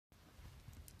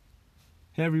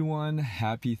Hey everyone,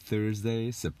 happy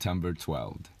Thursday, September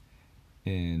 12th.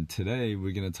 And today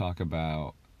we're going to talk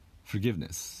about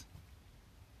forgiveness.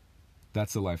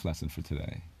 That's the life lesson for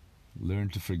today. Learn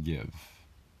to forgive.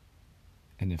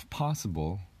 And if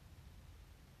possible,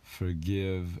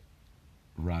 forgive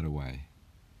right away.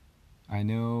 I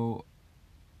know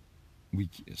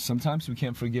sometimes we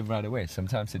can't forgive right away.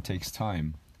 Sometimes it takes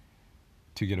time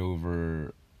to get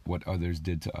over what others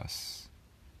did to us.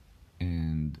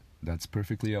 And that's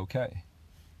perfectly okay.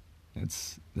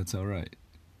 That's all right.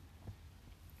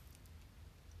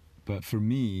 But for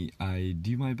me, I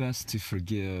do my best to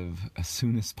forgive as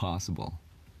soon as possible,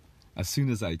 as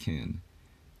soon as I can,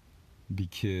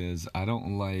 because I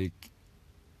don't like,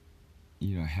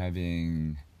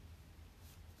 having,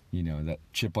 that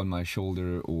chip on my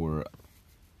shoulder or,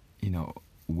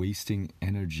 wasting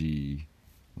energy,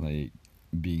 like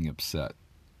being upset.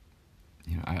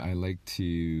 I like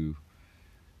to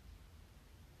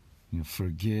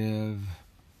forgive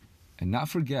and not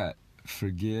forget,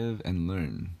 forgive and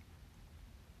learn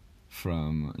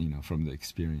from the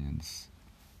experience.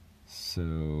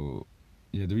 So,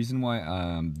 the reason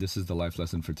why this is the life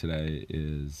lesson for today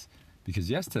is because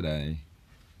yesterday,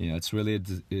 it's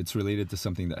related to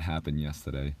something that happened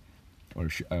yesterday, or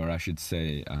I should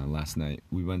say last night.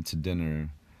 We went to dinner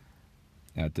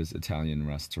at this Italian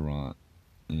restaurant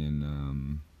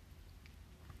in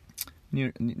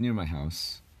near my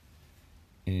house.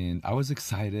 And I was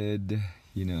excited,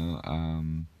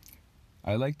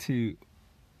 I like to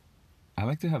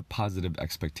have positive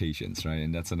expectations, right?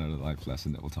 And that's another life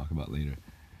lesson that we'll talk about later.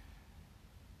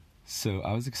 So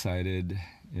I was excited.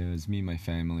 It was me, my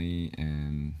family,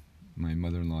 and my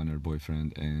mother-in-law and her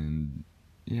boyfriend. And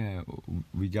yeah,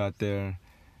 we got there.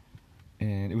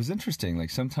 And it was interesting.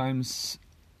 Like sometimes,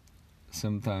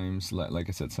 like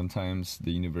I said, sometimes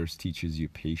the universe teaches you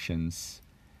patience.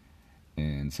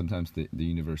 And sometimes the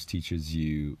universe teaches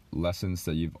you lessons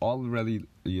that you've already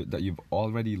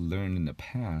learned in the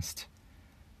past,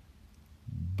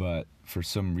 but for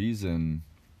some reason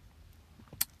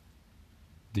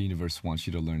the universe wants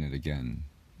you to learn it again.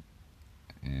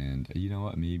 And you know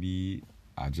what? Maybe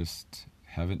I just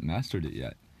haven't mastered it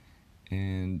yet,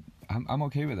 and I'm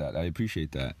okay with that. I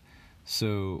appreciate that.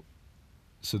 So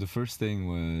the first thing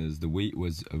was the wait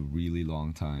was a really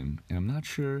long time, and I'm not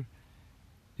sure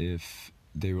if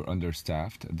they were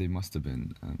understaffed. They must have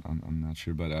been. I'm not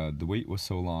sure, but the wait was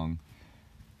so long.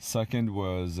 Second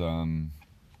was the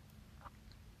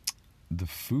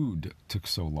food took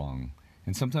so long.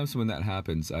 And sometimes when that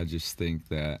happens, I just think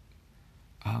that,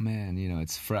 oh man,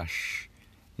 it's fresh.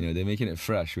 They're making it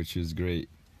fresh, which is great.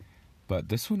 But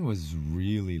this one was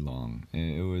really long.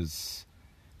 And it was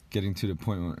getting to the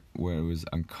point where it was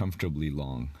uncomfortably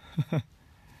long.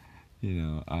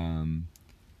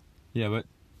 Yeah, but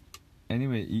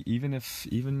anyway, even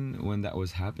when that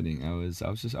was happening, I was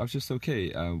just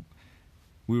okay.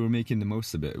 We were making the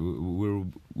most of it.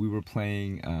 We were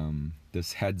playing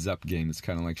this heads-up game. It's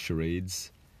kind of like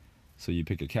charades. So you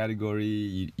pick a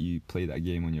category, you play that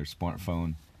game on your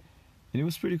smartphone, and it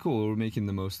was pretty cool. We were making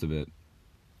the most of it.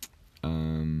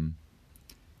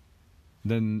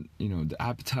 Then the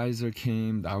appetizer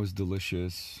came. That was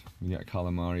delicious. We got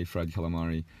calamari, fried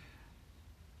calamari.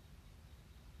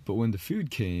 But when the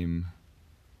food came,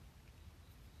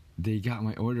 they got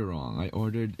my order wrong. I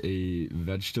ordered a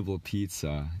vegetable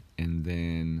pizza and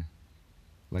then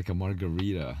like a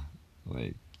margarita.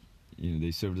 Like, they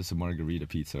served us a margarita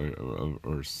pizza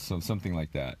or something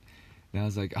like that. And I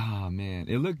was like, man,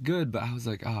 it looked good, but I was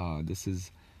like, I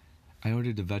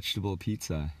ordered a vegetable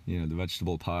pizza, the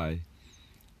vegetable pie.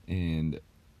 And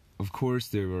of course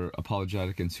they were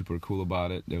apologetic and super cool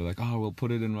about it. They were like, we'll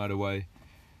put it in right away.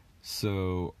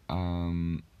 So,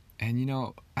 and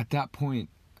at that point,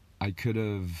 I could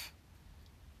have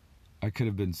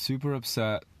been super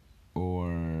upset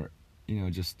or,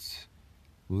 just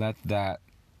let that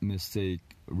mistake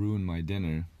ruin my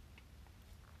dinner.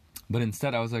 But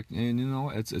instead I was like,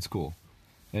 it's cool.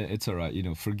 It's all right.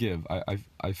 Forgive. I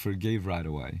forgave right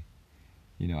away.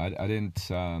 I didn't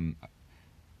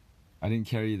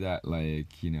carry that,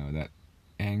 like, that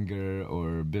anger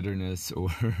or bitterness or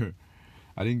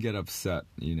I didn't get upset,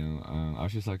 I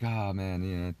was just like,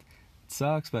 man, it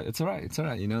sucks, but it's all right,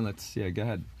 let's, go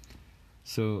ahead.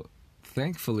 So,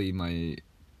 thankfully, my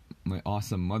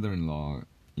awesome mother-in-law,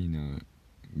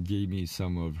 gave me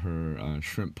some of her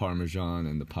shrimp parmesan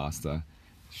and the pasta,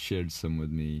 shared some with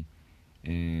me,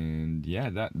 and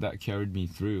that carried me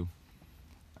through.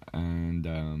 And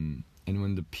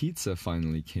when the pizza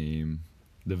finally came,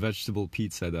 the vegetable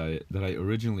pizza that I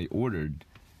originally ordered,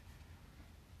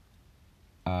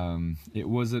 it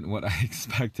wasn't what I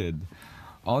expected.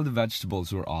 all the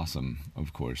vegetables were awesome,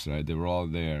 of course, right? They were all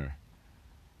there.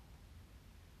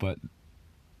 But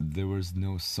there was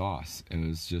no sauce. It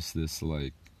was just this,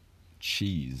 like,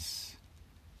 cheese.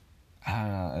 I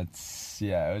don't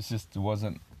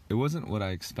know, it wasn't what I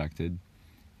expected.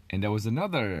 And there was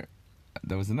another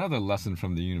lesson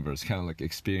from the universe, kind of like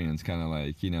experience, kind of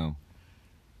like,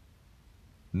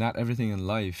 not everything in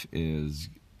life is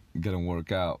gonna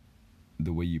work out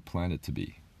the way you plan it to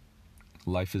be.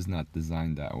 Life is not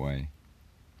designed that way,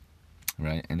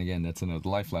 right? And again, that's another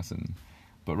life lesson.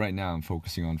 But right now I'm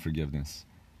focusing on forgiveness.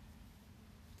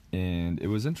 And it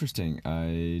was interesting.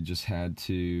 I just had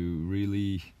to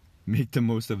really make the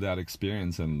most of that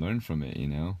experience and learn from it,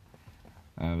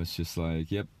 I was just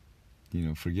like, yep,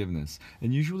 forgiveness.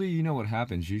 And usually, what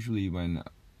happens? Usually when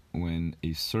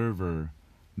a server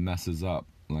messes up,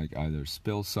 like either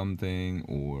spills something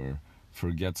or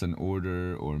forgets an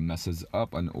order or messes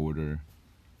up an order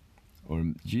or,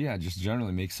 just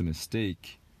generally makes a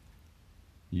mistake,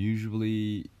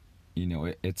 usually,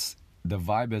 it's the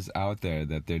vibe is out there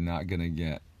that they're not going to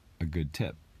get a good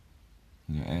tip.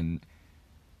 And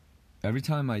every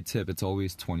time I tip, it's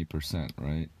always 20%,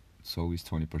 right? It's always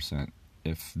 20%.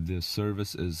 If the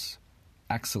service is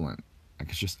excellent, like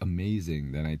it's just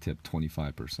amazing, then I tip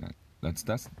 25%. That's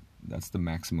the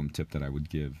maximum tip that I would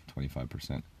give,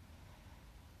 25%.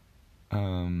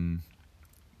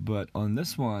 But on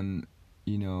this one,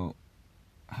 I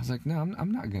was like, no,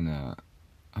 I'm not gonna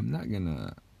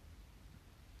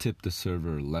tip the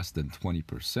server less than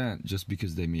 20% just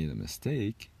because they made a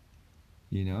mistake.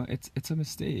 It's a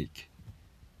mistake.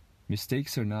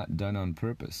 Mistakes are not done on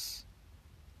purpose.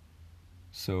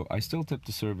 So I still tip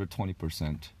the server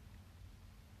 20%.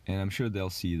 And I'm sure they'll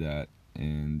see that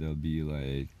and they'll be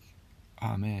like,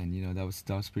 oh man, that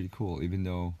was pretty cool. Even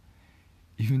though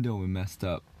we messed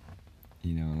up,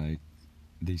 like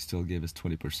they still gave us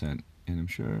 20%. And I'm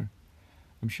sure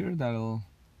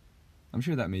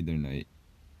that made their night.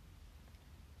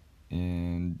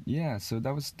 And yeah, so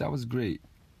that was great.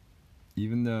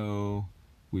 Even though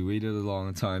we waited a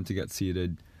long time to get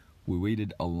seated, we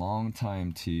waited a long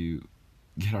time to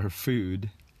get our food.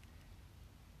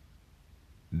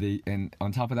 And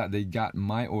on top of that, they got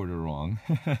my order wrong.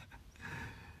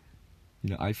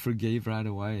 I forgave right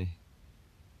away.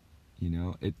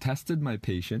 It tested my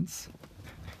patience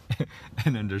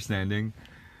and understanding,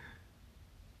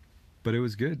 but it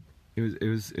was good. It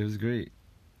was great.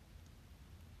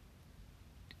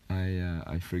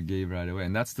 I forgave right away,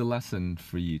 and that's the lesson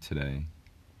for you today.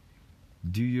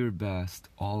 Do your best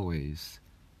always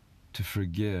to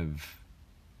forgive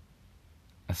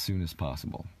as soon as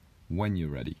possible, when you're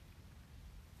ready.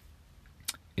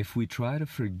 If we try to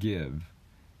forgive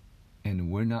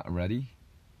and we're not ready,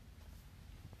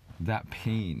 that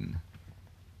pain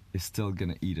is still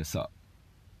gonna eat us up.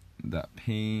 That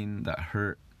pain, that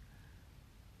hurt,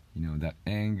 that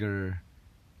anger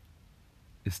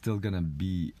is still gonna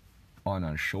be on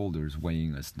our shoulders,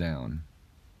 weighing us down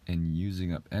and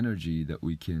using up energy that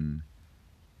we can,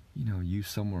 use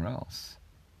somewhere else.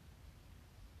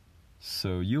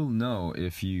 So you'll know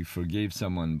if you forgave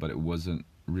someone but it wasn't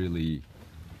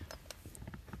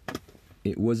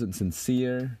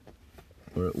sincere,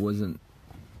 or it wasn't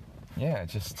it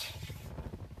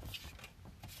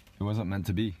wasn't meant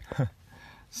to be.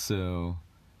 So,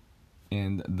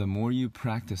 and the more you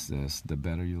practice this, the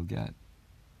better you'll get.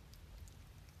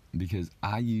 Because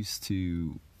I used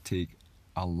to take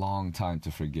a long time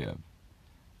to forgive.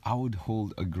 I would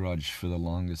hold a grudge for the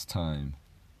longest time.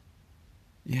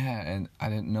 Yeah, and I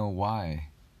didn't know why.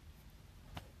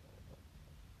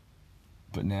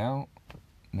 But now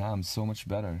I'm so much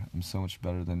better. I'm so much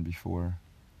better than before.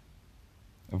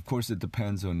 Of course, it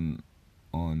depends on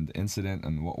the incident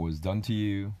and what was done to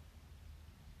you.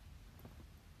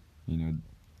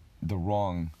 The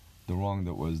wrong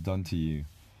that was done to you.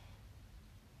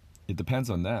 It depends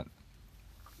on that.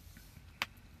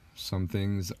 Some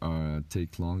things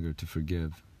take longer to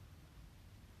forgive.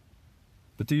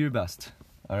 But do your best,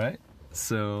 alright?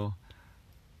 So,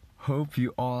 hope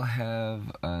you all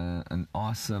have an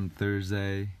awesome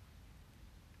Thursday.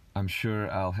 I'm sure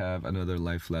I'll have another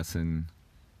life lesson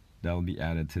that will be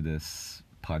added to this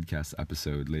podcast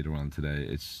episode later on today.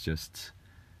 It's just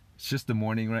the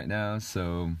morning right now,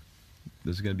 so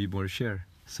there's going to be more to share.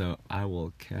 So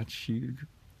I'll catch you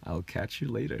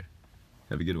later.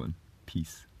 Have a good one.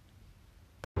 Peace.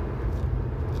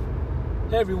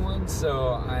 Hey everyone,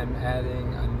 so I'm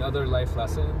adding another life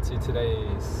lesson to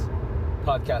today's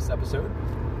podcast episode.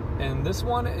 And this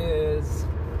one is,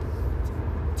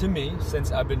 to me,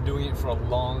 since I've been doing it for a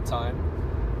long time,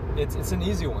 it's an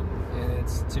easy one. And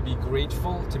it's to be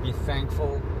grateful, to be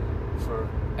thankful for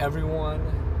everyone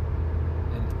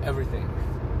and everything,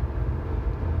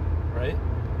 right?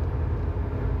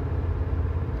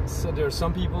 So there are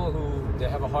some people who they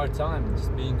have a hard time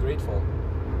just being grateful.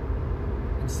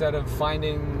 Instead of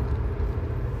finding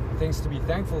things to be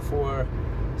thankful for,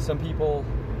 some people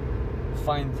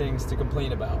find things to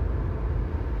complain about.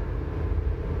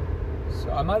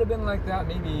 So I might have been like that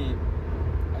maybe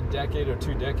a decade or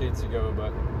 2 decades ago,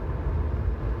 but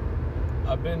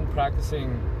I've been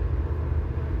practicing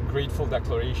grateful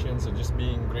declarations and just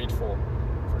being grateful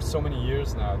for so many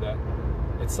years now that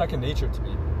it's second nature to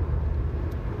me.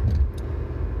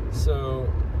 So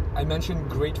I mentioned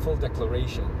grateful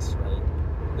declarations, right?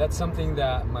 That's something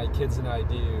that my kids and I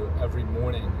do every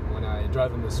morning when I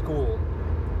drive them to school.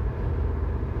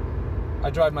 I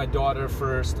drive my daughter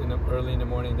first early in the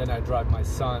morning, then I drive my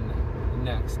son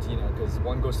next, because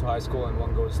one goes to high school and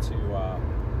one goes to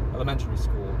elementary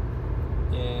school.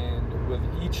 And with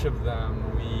each of them,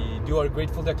 we do our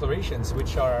grateful declarations,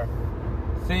 which are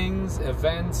things,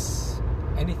 events,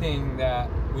 anything that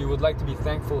we would like to be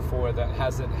thankful for that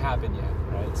hasn't happened yet,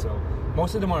 right? So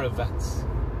most of them are events,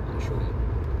 actually.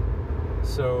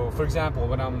 So, for example,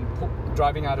 when I'm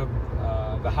driving out of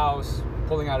the house,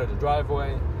 pulling out of the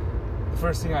driveway, the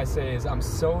first thing I say is, I'm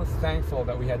so thankful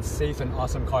that we had safe and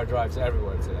awesome car drives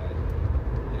everywhere today.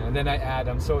 And then I add,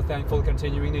 I'm so thankful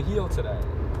continuing to heal today.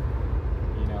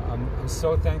 I'm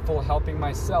so thankful helping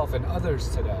myself and others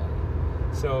today.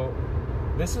 So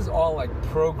this is all like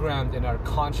programmed in our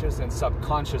conscious and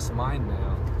subconscious mind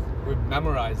now. We've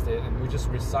memorized it and we just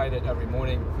recite it every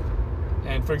morning.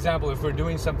 And for example, if we're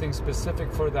doing something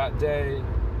specific for that day,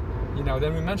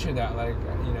 then we mention that,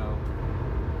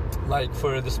 like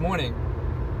for this morning,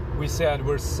 we said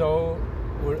we're so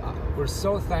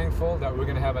thankful that we're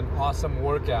gonna have an awesome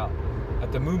workout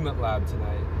at the movement lab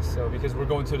tonight. So because we're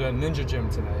going to the ninja gym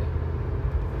tonight.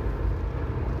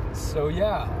 So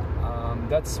yeah,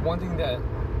 that's one thing that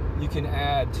you can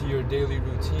add to your daily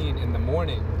routine in the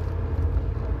morning,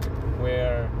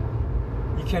 where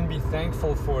you can be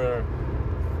thankful for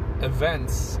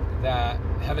events that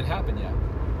haven't happened yet.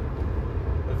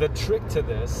 The trick to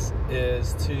this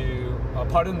is to,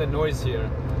 pardon the noise here,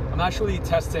 I'm actually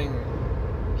testing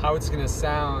how it's going to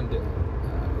sound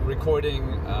recording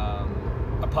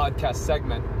a podcast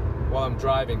segment while I'm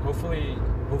driving. Hopefully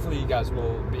you guys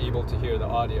will be able to hear the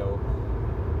audio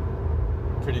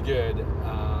pretty good.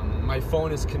 My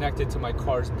phone is connected to my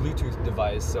car's Bluetooth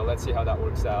device, so let's see how that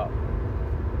works out.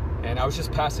 And I was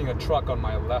just passing a truck on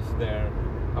my left there.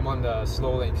 I'm on the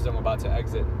slow lane because I'm about to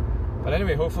exit. But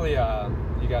anyway, hopefully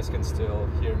you guys can still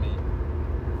hear me.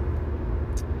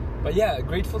 But yeah,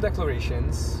 grateful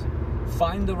declarations.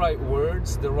 Find the right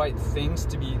words, the right things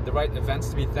the right events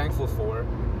to be thankful for,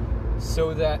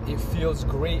 so that it feels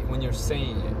great when you're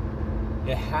saying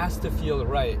it. It has to feel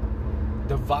right.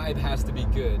 The vibe has to be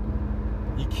good.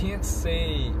 You can't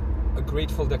say a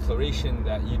grateful declaration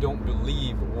that you don't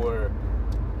believe or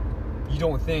you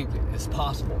don't think is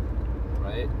possible,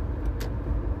 right?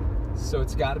 So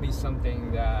it's got to be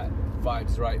something that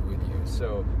vibes right with you.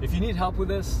 So if you need help with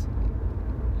this,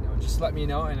 just let me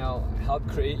know and I'll help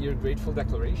create your grateful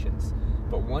declarations.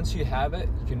 But once you have it,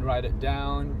 you can write it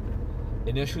down.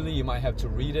 Initially, you might have to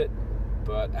read it,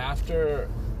 but after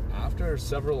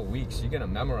several weeks, you're going to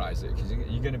memorize it because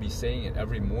you're going to be saying it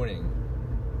every morning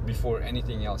before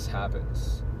anything else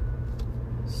happens.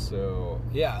 So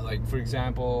yeah, like for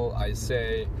example, I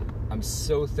say, I'm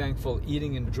so thankful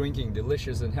eating and drinking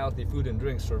delicious and healthy food and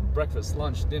drinks for breakfast,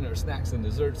 lunch, dinner, snacks, and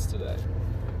desserts today.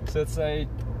 So it's like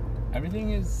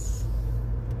everything is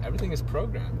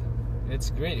programmed. It's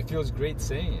great. It feels great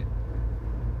saying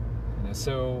it.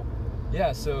 So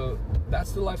yeah, so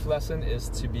that's the life lesson, is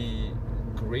to be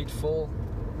grateful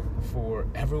for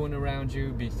everyone around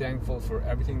you. Be thankful for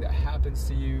everything that happens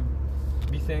to you.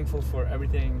 Be thankful for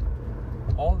everything,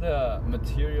 all the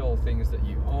material things that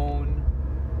you own.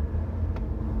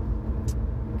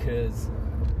 Because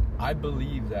I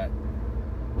believe that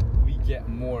we get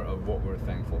more of what we're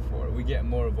thankful for. We get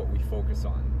more of what we focus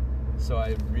on. So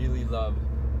I really love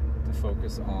to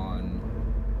focus on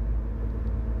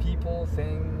people,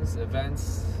 things,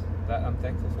 events that I'm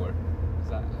thankful for.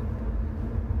 That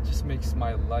just makes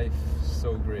my life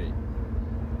so great.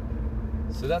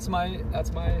 So that's my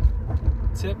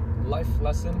tip, life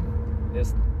lesson,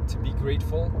 is to be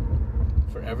grateful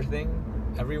for everything,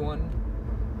 everyone,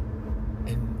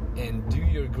 and do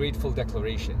your grateful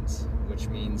declarations, which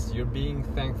means you're being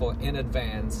thankful in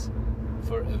advance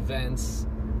for events,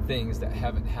 things that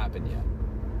haven't happened yet.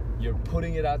 You're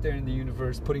putting it out there in the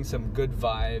universe, putting some good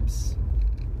vibes,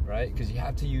 right? Because you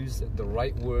have to use the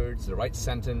right words, the right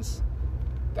sentence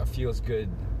that feels good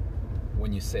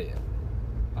when you say it.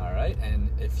 All right, and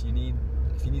if you need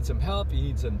some help, you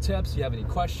need some tips, you have any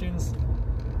questions,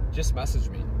 just message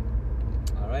me.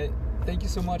 All right, thank you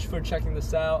so much for checking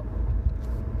this out.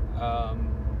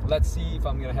 Let's see if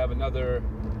I'm gonna have another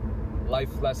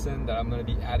life lesson that I'm gonna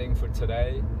be adding for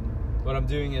today. What I'm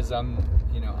doing is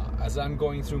as I'm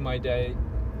going through my day,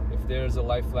 if there's a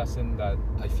life lesson that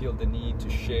I feel the need to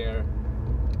share,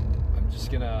 I'm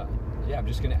just gonna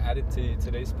add it to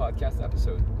today's podcast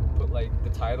episode. Put like the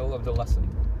title of the lesson,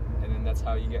 and then that's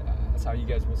how you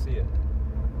guys will see it.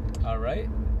 All right,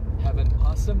 have an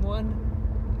awesome one,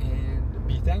 and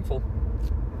be thankful.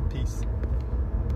 Peace.